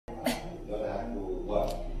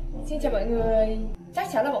Xin chào mọi người. Chắc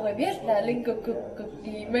chắn là mọi người biết là Linh cực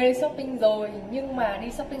kỳ mê shopping rồi. Nhưng mà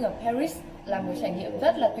đi shopping ở Paris là một trải nghiệm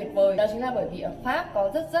rất là tuyệt vời. Đó chính là bởi vì ở Pháp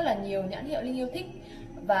có rất là nhiều nhãn hiệu Linh yêu thích.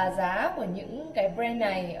 Và giá của những cái brand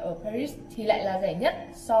này ở Paris thì lại là rẻ nhất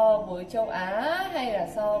so với châu Á hay là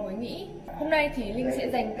so với Mỹ. Hôm nay thì Linh sẽ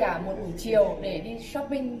dành cả một buổi chiều để đi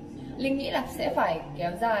shopping. Linh nghĩ là sẽ phải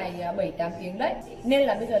kéo dài 7-8 tiếng đấy. Nên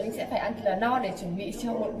là bây giờ Linh sẽ phải ăn thật là no để chuẩn bị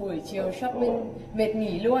cho một buổi chiều shopping mệt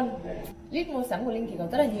nghỉ luôn. List mua sắm của Linh thì có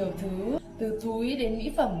rất là nhiều thứ. Từ túi đến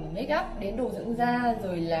mỹ phẩm, make up đến đồ dưỡng da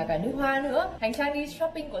rồi là cả nước hoa nữa. Hành trang đi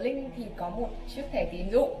shopping của Linh thì có một chiếc thẻ tín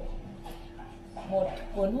dụng, một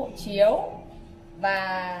cuốn hộ chiếu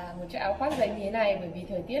và một chiếc áo khoác dày như thế này, bởi vì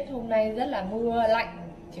thời tiết hôm nay rất là mưa lạnh,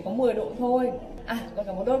 chỉ có 10 độ thôi. À, còn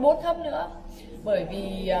cả một đôi bốt thấp nữa. Bởi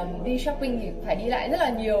vì đi shopping thì phải đi lại rất là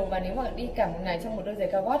nhiều, và nếu mà đi cả một ngày trong một đôi giày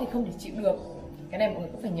cao gót thì không thể chịu được. Cái này mọi người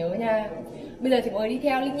cũng phải nhớ nha. Bây giờ thì mọi người đi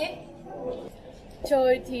theo Linh nhé.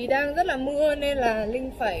 Trời thì đang rất là mưa nên là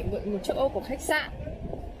Linh phải mượn một chiếc ô của khách sạn.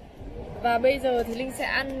 Và bây giờ thì Linh sẽ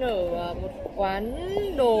ăn ở một quán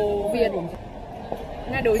đồ Việt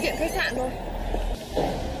ngay đối diện khách sạn thôi.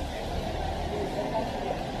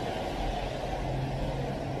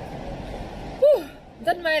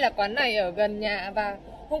 Rất may là quán này ở gần nhà và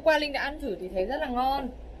hôm qua Linh đã ăn thử thì thấy rất là ngon.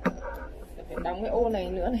 Phải đóng cái ô này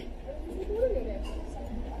nữa này.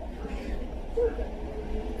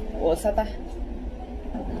 Ủa sao ta?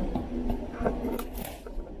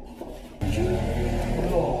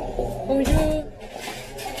 Bonjour.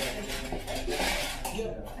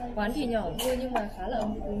 Quán thì nhỏ thôi nhưng mà khá là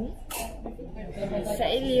ấm cúng.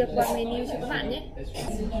 Sẽ liệt qua menu cho các bạn nhé.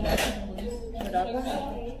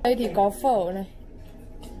 Đây thì có phở này,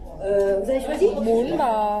 bún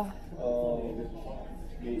bò.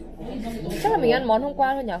 Chắc là mình ăn món hôm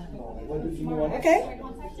qua thôi nhở? Ok.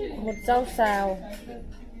 Một rau xào.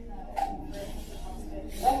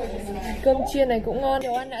 Cơm chiên này cũng ngon.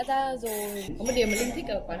 Đồ ăn đã ra rồi. Có một điểm mà Linh thích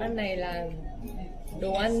ở quán ăn này là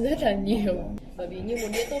đồ ăn rất là nhiều. Bởi vì như một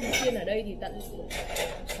đĩa tôm chiên ở đây thì tận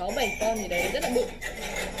 6-7 con gì đấy, rất là bự.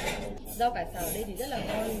 Rau cải xào ở đây thì rất là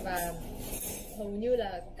ngon. Và hầu như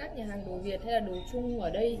là các nhà hàng đồ Việt hay là đồ Trung ở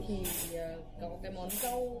đây thì có cái món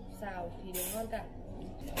rau xào thì đều ngon cả.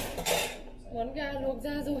 Món gà luộc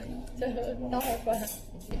ra rồi. Trời ơi, to quá.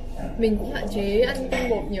 Mình cũng hạn chế ăn tinh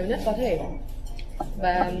bột nhiều nhất có thể.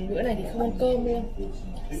 Và bữa này thì không ăn cơm luôn.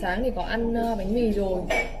 Sáng thì có ăn bánh mì rồi.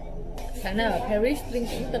 Sáng nào ở Paris Linh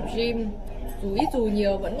cũng tập gym. Dù ít dù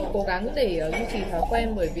nhiều vẫn cố gắng để duy trì thói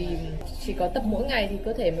quen, bởi vì chỉ có tập mỗi ngày thì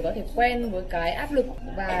cơ thể mới có thể quen với cái áp lực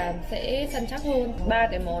và sẽ săn chắc hơn. 3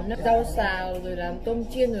 cái món rau xào rồi làm tôm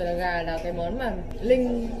chiên rồi là gà là cái món mà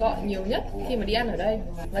Linh gọi nhiều nhất khi mà đi ăn ở đây.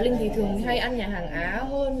 Và Linh thì thường hay ăn nhà hàng Á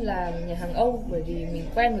hơn là nhà hàng Âu, bởi vì mình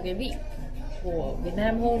quen với cái vị của Việt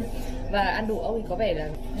Nam hơn. Và ăn đồ Âu thì có vẻ là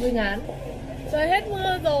hơi ngán. Trời hết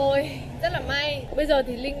mưa rồi, rất là may. Bây giờ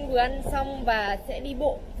thì Linh vừa ăn xong và sẽ đi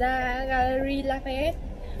bộ ra Galeries Lafayette,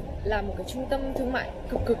 là một cái trung tâm thương mại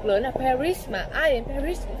cực lớn ở Paris mà ai đến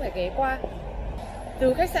Paris cũng phải ghé qua.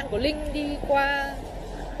 Từ khách sạn của Linh đi qua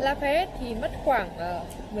Lafayette thì mất khoảng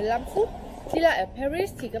 15 phút. Đi lại ở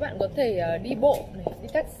Paris thì các bạn có thể đi bộ này, đi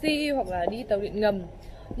taxi hoặc là đi tàu điện ngầm.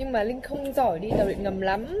 Nhưng mà Linh không giỏi đi tàu điện ngầm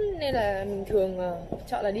lắm nên là mình thường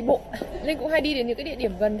chọn là đi bộ. Linh cũng hay đi đến những cái địa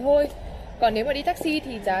điểm gần thôi. Còn nếu mà đi taxi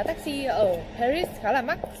thì giá taxi ở Paris khá là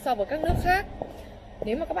mắc so với các nước khác.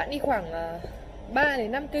 Nếu mà các bạn đi khoảng 3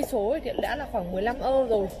 đến 5 cây số thì đã là khoảng 15 euro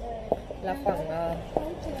rồi, là khoảng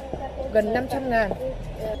gần 500.000.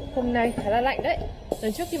 Hôm nay khá là lạnh đấy.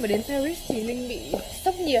 Lần trước khi mà đến Paris thì Linh bị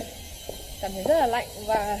sốc nhiệt, cảm thấy rất là lạnh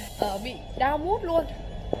và bị đau mút luôn.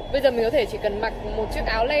 Bây giờ mình có thể chỉ cần mặc một chiếc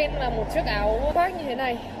áo len và một chiếc áo khoác như thế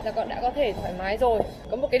này là đã có thể thoải mái rồi.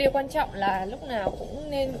 Có một cái điều quan trọng là lúc nào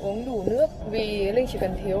cũng nên uống đủ nước, vì Linh chỉ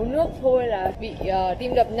cần thiếu nước thôi là bị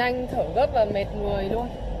tim đập nhanh, thở gấp và mệt người luôn.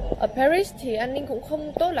 Ở Paris thì an ninh cũng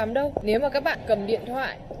không tốt lắm đâu. Nếu mà các bạn cầm điện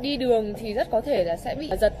thoại đi đường thì rất có thể là sẽ bị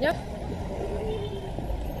giật nhá.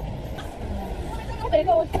 Đấy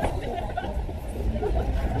thôi.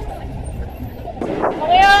 Mọi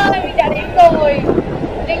người ơi, mình đã đến rồi.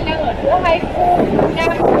 Linh đang ở giữa hai khu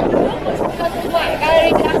Nam của nước của trung tâm thương mại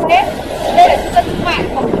Paris Galeries. Đây là trung tâm thương mại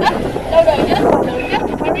ของđất, lâu đời nhất và lớn nhất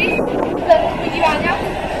của Paris. Bây giờ mình đi vào nhé.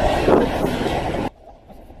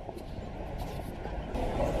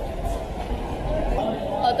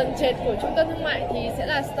 Ở tầng trệt của trung tâm thương mại thì sẽ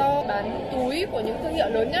là store bán túi của những thương hiệu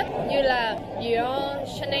lớn nhất như là Dior,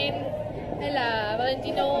 Chanel hay là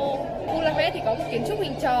Valentino. Khu Lafayette thì có một kiến trúc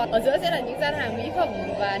hình tròn, ở giữa sẽ là những gian hàng mỹ phẩm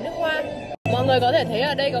và nước hoa. Mọi người có thể thấy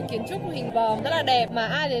ở đây có kiến trúc hình vòm rất là đẹp mà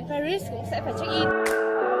ai đến Paris cũng sẽ phải check in.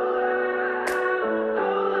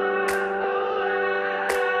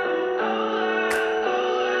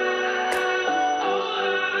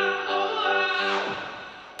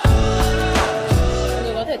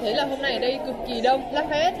 cực kỳ đông.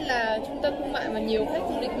 Lafayette là trung tâm thương mại mà nhiều khách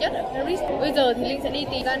du lịch nhất ở Paris. Bây giờ thì Linh sẽ đi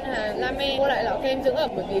tìm gian hàng La Mer mua lại lọ kem dưỡng ẩm,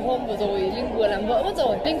 bởi vì hôm vừa rồi Linh vừa làm vỡ mất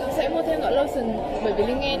rồi. Linh cũng sẽ mua thêm lọ lotion, bởi vì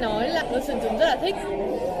Linh nghe nói là lotion chúng rất là thích.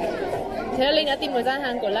 Thế là Linh đã tìm được gian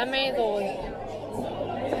hàng của La Mer rồi.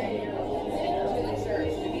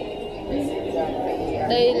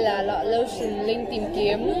 Đây là lọ lotion Linh tìm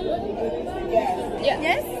kiếm. Yeah. Yes.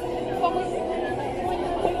 Yeah.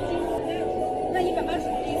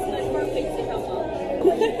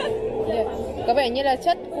 Có vẻ như là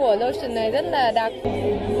chất của lotion này rất là đặc.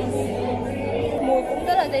 Mùi cũng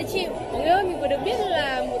rất là dễ chịu. Mọi người ơi, mình vừa được biết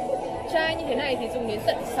là một chai như thế này thì dùng đến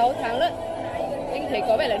tận 6 tháng lận. Linh thấy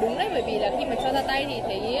có vẻ là đúng đấy, bởi vì là khi mà cho ra tay thì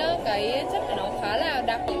thấy cái chất của nó khá là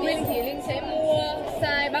đặc. Linh thì Linh sẽ mua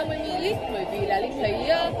size 30ml, bởi vì là Linh thấy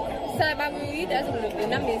size 30ml đã dùng được từ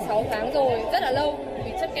 5 đến 6 tháng rồi, rất là lâu,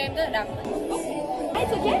 vì chất kem rất là đặc. Ok.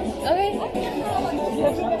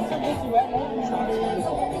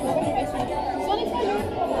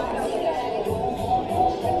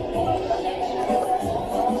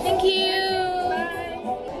 Thank you.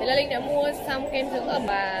 Thế là Linh đã mua xong kem dưỡng ẩm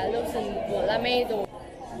và lotion của La Mer rồi.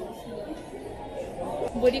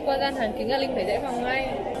 Vừa đi qua gian hàng kính là Linh phải rẽ vào ngay.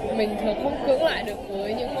 Mình thường không cưỡng lại được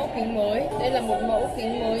với những mẫu kính mới. Đây là một mẫu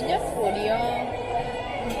kính mới nhất của Dior.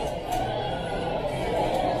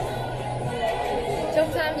 Trông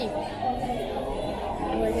sao nhỉ?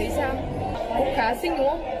 Mọi người thấy sao? Cũng khá xinh đúng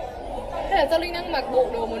không? Hay là do Linh đang mặc bộ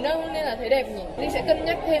đồ mùa đông nên là thấy đẹp nhỉ? Linh sẽ cân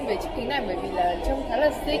nhắc thêm về chiếc kính này, bởi vì là trông khá là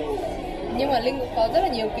xinh. Nhưng mà Linh cũng có rất là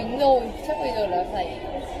nhiều kính rồi, chắc bây giờ là phải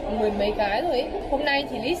 10 mấy cái rồi ấy. Hôm nay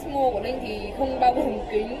thì list mua của Linh thì không bao gồm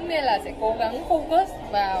kính, nên là sẽ cố gắng focus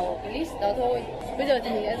vào cái list đó thôi. Bây giờ thì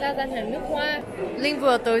mình đã ra gian hàng nước hoa. Linh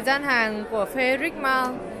vừa tới gian hàng của Paris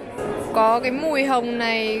Galeries. Có cái mùi hồng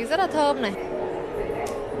này rất là thơm này.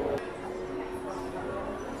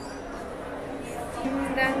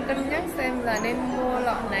 Đang cân nhắc xem là nên mua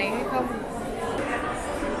lọ này hay không.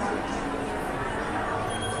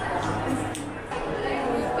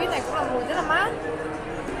 Mùi quýt này cũng là mùi rất là mát,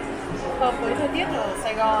 hợp với thời tiết ở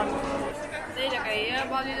Sài Gòn. Đây là cái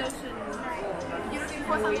body lotion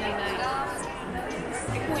mùi này.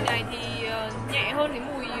 Cái mùi này thì nhẹ hơn cái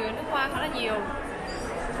mùi nước hoa khá là nhiều.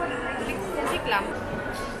 Linh không thích lắm.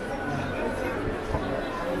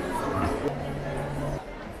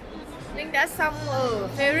 Linh đã xong ở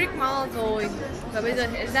Paris Mall rồi và bây giờ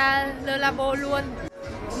sẽ ra Le Labo luôn.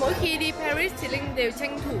 Mỗi khi đi Paris thì Linh đều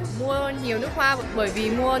tranh thủ mua nhiều nước hoa, bởi vì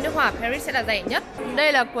mua nước hoa ở Paris sẽ là rẻ nhất.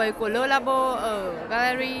 Đây là quầy của Le Labo ở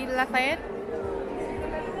Galeries Lafayette.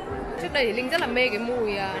 Trước đây thì Linh rất là mê cái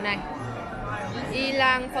mùi này,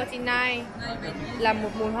 Ylang 49, là một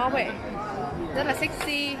mùi hoa huệ rất là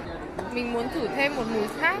sexy. Mình muốn thử thêm một mùi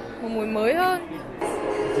khác, một mùi mới hơn.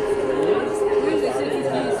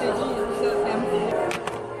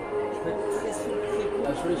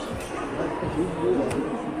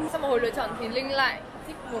 Sau một hồi lựa chọn thì Linh lại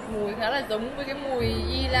thích một mùi khá là giống với cái mùi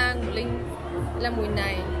Ylang của Linh, là mùi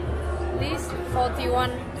này, This 41.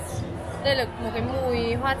 Đây là một cái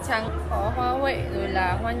mùi hoa trắng, có hoa huệ rồi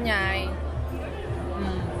là hoa nhài,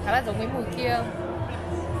 khá là giống với mùi kia.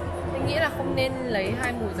 Mình nghĩ là không nên lấy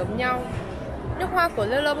hai mùi giống nhau. Nước hoa của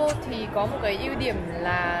Le Labo thì có một cái ưu điểm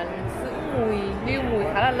là giữ lưu mùi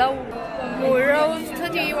khá là lâu. Mùi Rose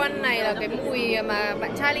 31 này là cái mùi mà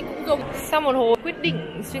bạn trai Linh cũng dùng. Sau một hồi quyết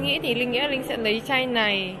định suy nghĩ thì Linh nghĩ là Linh sẽ lấy chai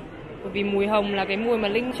này, bởi vì mùi hồng là cái mùi mà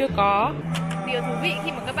Linh chưa có. Điều thú vị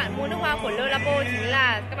khi mà các bạn mua nước hoa của Le Labo chính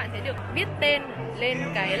là các bạn sẽ được viết tên lên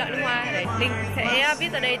cái lọ nước hoa đấy. Linh sẽ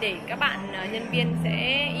viết ra đây để các bạn nhân viên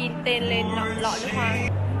sẽ in tên lên lọ nước hoa.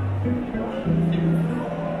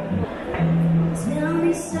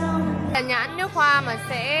 Là nhãn nước hoa mà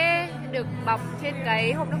sẽ được bọc trên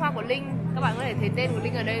cái hộp nước hoa của Linh. Các bạn có thể thấy tên của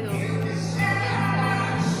Linh ở đây rồi.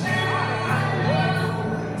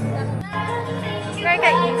 Ngay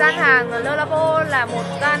cạnh gian hàng Le Labo là một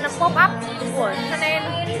gian pop-up của Chanel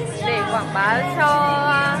để quảng bá cho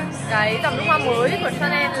cái dòng nước hoa mới của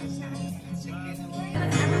Chanel.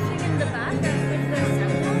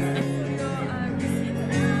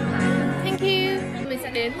 Thank you. Mình sẽ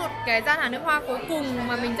đến một cái gian hàng nước hoa cuối cùng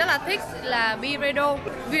mà mình rất là thích là Viredo.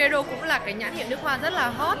 Viredo cũng là cái nhãn hiệu nước hoa rất là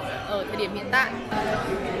hot ở thời điểm hiện tại.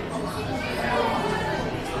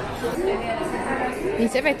 Mình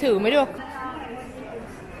sẽ phải thử mới được.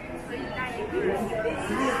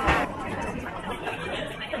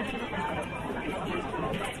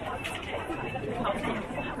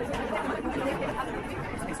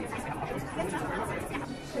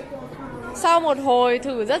 Sau một hồi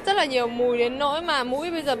thử rất là nhiều mùi đến nỗi mà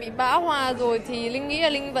mũi bây giờ bị bão hòa rồi thì Linh nghĩ là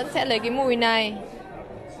Linh vẫn sẽ lấy cái mùi này.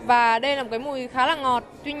 Và đây là một cái mùi khá là ngọt.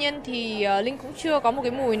 Tuy nhiên thì Linh cũng chưa có một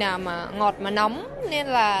cái mùi nào mà ngọt mà nóng, nên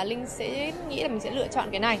là Linh sẽ nghĩ là mình sẽ lựa chọn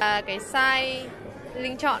cái này. Cái size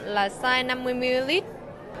Linh chọn là size 50ml.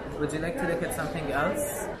 Would you like to look at something else?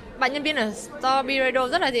 Bạn nhân viên ở store Birado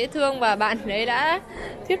rất là dễ thương và bạn đấy đã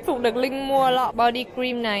thuyết phục được Linh mua lọ body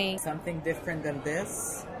cream này. Something different than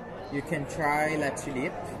this. You can try La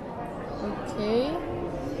Tulipe. Ok.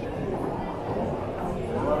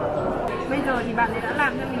 Bây giờ thì bạn ấy đã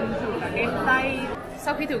làm cho mình thử cả kem tay.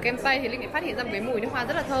 Sau khi thử kem tay thì Linh lại phát hiện ra một cái mùi nước hoa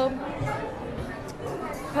rất là thơm,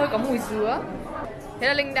 hơi có mùi dứa. Thế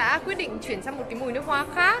là Linh đã quyết định chuyển sang một cái mùi nước hoa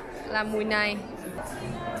khác là mùi này.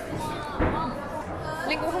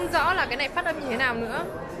 Linh cũng không rõ là cái này phát âm như thế nào nữa.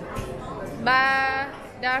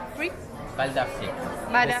 Badafric.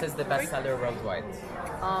 This is the best seller worldwide.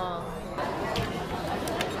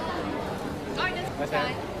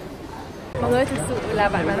 Mọi người, thực sự là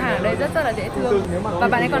bạn bán hàng ở đây rất là dễ thương. Và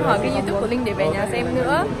bạn ấy còn hỏi cái YouTube của Linh để về nhà xem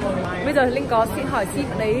nữa. Bây giờ Linh có hỏi xin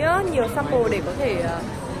bạn ấy nhiều sample để có thể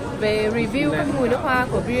về review các mùi nước hoa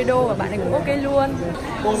của Birado và bạn ấy cũng ok luôn.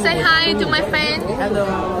 Say hi to my friend. Hello.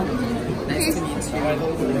 Nice to meet you.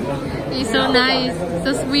 He's so nice,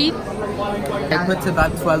 so sweet. I put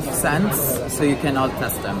about 12 cents so you can all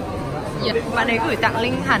test them. Bạn ấy gửi tặng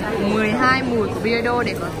Linh hẳn 12 mùi của Birado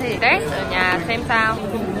để có thể test ở nhà xem sao.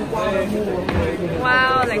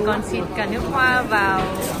 Wow, lại còn xịt cả nước hoa vào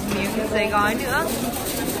miếng giấy gói nữa.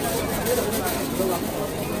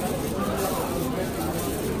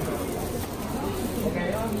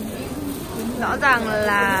 Rõ ràng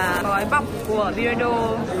là gói bọc của Birado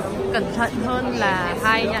cẩn thận hơn là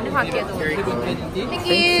hai nhãn nước hoa kia rồi. Thank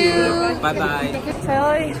you. Bye bye. Trời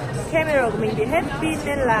ơi, camera của mình bị hết pin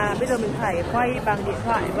nên là bây giờ mình phải quay bằng điện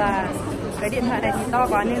thoại. Và cái điện thoại này thì to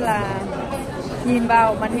quá nên là nhìn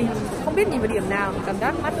vào màn hình không biết nhìn vào điểm nào, cảm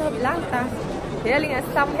giác mắt hơi bị lag ta. Thế là Linh đã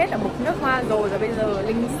xong hết ở mục nước hoa rồi, và bây giờ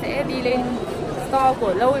Linh sẽ đi lên store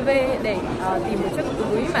của LOEW để tìm một chiếc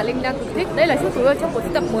túi mà Linh đang cực thích. Đây là chiếc túi ở trong một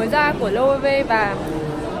sưu tập mới ra của LOEW và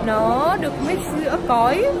nó được mix giữa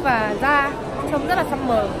cói và da, trông rất là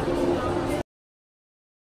summer.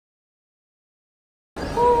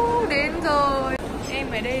 Đến rồi,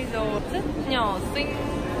 em ở đây rồi, rất nhỏ xinh,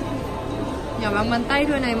 nhỏ bằng bàn tay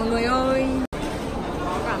thôi này mọi người ơi.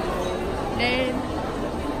 Có cả màu đen,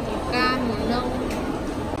 màu cam, màu nâu,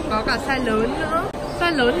 có cả size lớn nữa.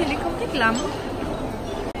 Size lớn thì Linh không thích lắm.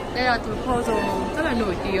 Đây là túi puzzle rất là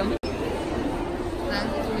nổi tiếng.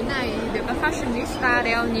 Túi này được các fashionista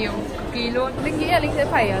đeo nhiều cực kỳ luôn. Linh nghĩ là Linh sẽ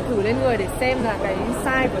phải thử lên người để xem là cái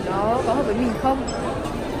size của nó có hợp với mình không.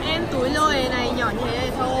 Em túi lôi này nhỏ như thế này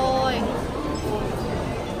thôi.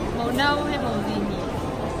 Màu nâu hay màu gì nhỉ?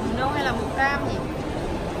 Màu nâu hay là màu cam nhỉ?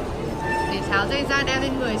 Để tháo dây ra đeo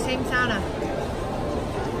lên người xem sao nào.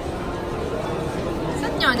 Rất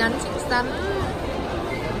nhỏ nhắn xinh xắn.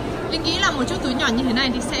 Linh nghĩ là một chiếc túi nhỏ như thế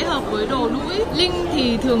này thì sẽ hợp với đồ Louis. Linh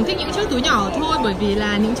thì thường thích những chiếc túi nhỏ thôi, bởi vì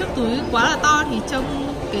là những chiếc túi quá là to thì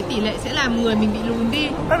trông cái tỷ lệ sẽ làm người mình bị lùn đi.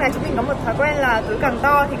 Lúc này chúng mình có một thói quen là túi càng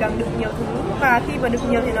to thì càng đựng nhiều thứ, và khi mà đựng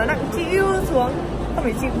nhiều thì nó nặng trĩu xuống, không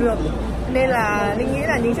thể chịu được. Nên là Linh nghĩ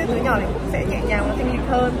là những chiếc túi nhỏ này cũng sẽ nhẹ nhàng và thanh lịch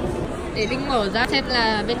hơn. Để Linh mở ra xem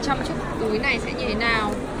là bên trong chiếc túi này sẽ như thế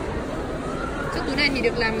nào. Chiếc túi này thì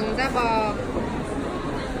được làm bằng da bò.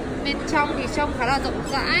 Bên trong thì trông khá là rộng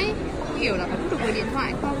rãi. Không hiểu là có hút được vào điện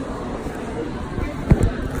thoại không.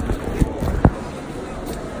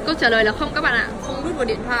 Câu trả lời là không các bạn ạ, không đút vào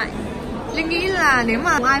điện thoại. Linh nghĩ là nếu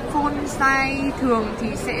mà iPhone size thường thì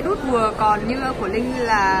sẽ đút vừa, còn như của Linh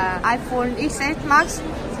là iPhone XS Max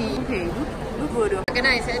thì không thể đút vừa được. Cái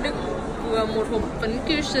này sẽ đựng vừa một hộp phấn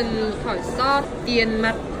cushion, khỏi son, tiền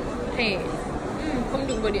mặt, thẻ. Không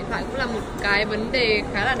đựng vào điện thoại cũng là một cái vấn đề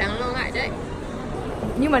khá là đáng lo ngại đấy.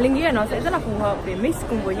 Nhưng mà Linh nghĩ là nó sẽ rất là phù hợp để mix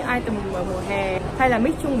cùng với những item vào mùa hè, hay là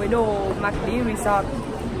mix chung với đồ mặc đi resort,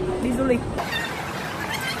 đi du lịch.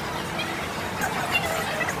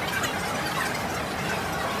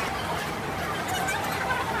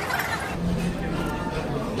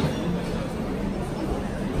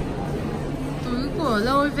 Túi của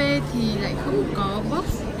LOEW thì lại không có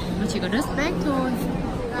box, nó chỉ có dust bag thôi.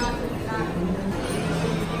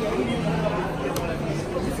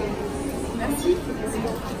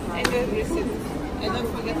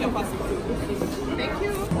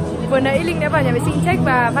 Vừa nãy Linh đã vào nhà vệ sinh check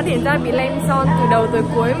và phát hiện ra bị lem son từ đầu tới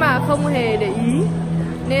cuối mà không hề để ý,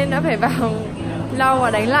 nên đã phải vào lau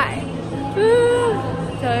và đánh lại.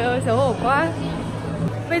 Trời ơi, xấu hổ quá.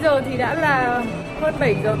 Bây giờ thì đã là hơn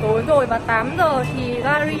 7 giờ tối rồi và 8 giờ thì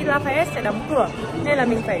Galleries Lafayette sẽ đóng cửa, nên là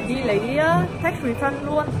mình phải đi lấy tax refund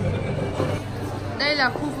luôn. Đây là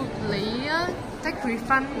khu vực lấy tax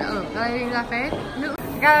refund ở Paris Galeries Lafayette.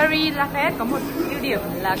 Galeries Lafayette có một ưu điểm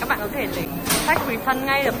là các bạn có thể lấy tax refund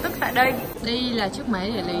ngay lập tức tại đây. Đây là chiếc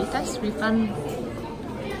máy để lấy tax refund.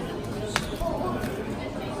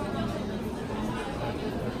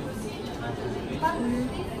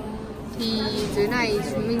 Thì dưới này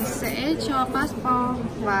chúng mình sẽ cho passport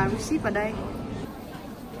và receipt vào đây.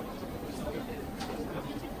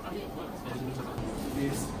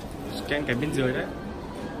 Scan cái bên dưới đấy.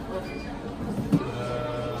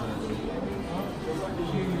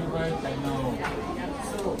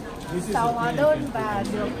 Sáu hóa đơn và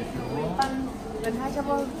được refund gần 200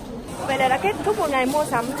 €. Vậy là đã kết thúc một ngày mua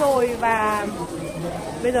sắm rồi và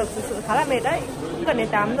bây giờ thực sự khá là mệt đấy. Cũng gần đến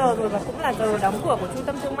 8 giờ rồi và cũng là giờ đóng cửa của trung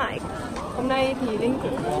tâm thương mại. Hôm nay thì Linh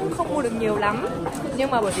cũng không mua được nhiều lắm,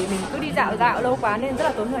 nhưng mà bởi vì mình cứ đi dạo lâu quá nên rất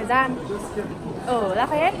là tốn thời gian. Ở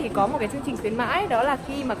Lafayette thì có một cái chương trình khuyến mãi, đó là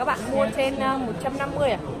khi mà các bạn mua trên 150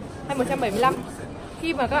 hay 175,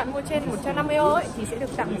 khi mà các bạn mua trên 150 € ấy, thì sẽ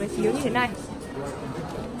được tặng một cái phiếu như thế này.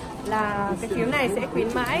 Là cái phiếu này sẽ khuyến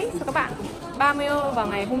mãi cho các bạn 30 € vào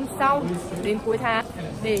ngày hôm sau đến cuối tháng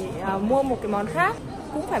để mua một cái món khác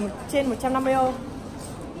cũng phải trên 150 €.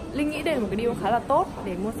 Linh nghĩ đây là một cái điều khá là tốt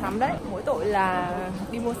để mua sắm đấy. Mỗi tội là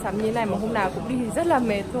đi mua sắm như thế này mà hôm nào cũng đi thì rất là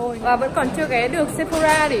mệt thôi. Và vẫn còn chưa ghé được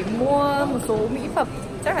Sephora để mua một số mỹ phẩm,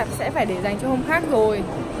 chắc là sẽ phải để dành cho hôm khác rồi.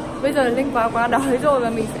 Bây giờ Linh quá đói rồi và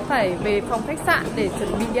mình sẽ phải về phòng khách sạn để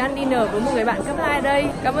chuẩn bị đi ăn dinner với một người bạn cấp 2 đây.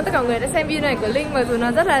 Cảm ơn tất cả mọi người đã xem video này của Linh, mặc dù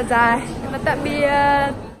nó rất là dài. Và tạm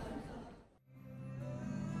biệt.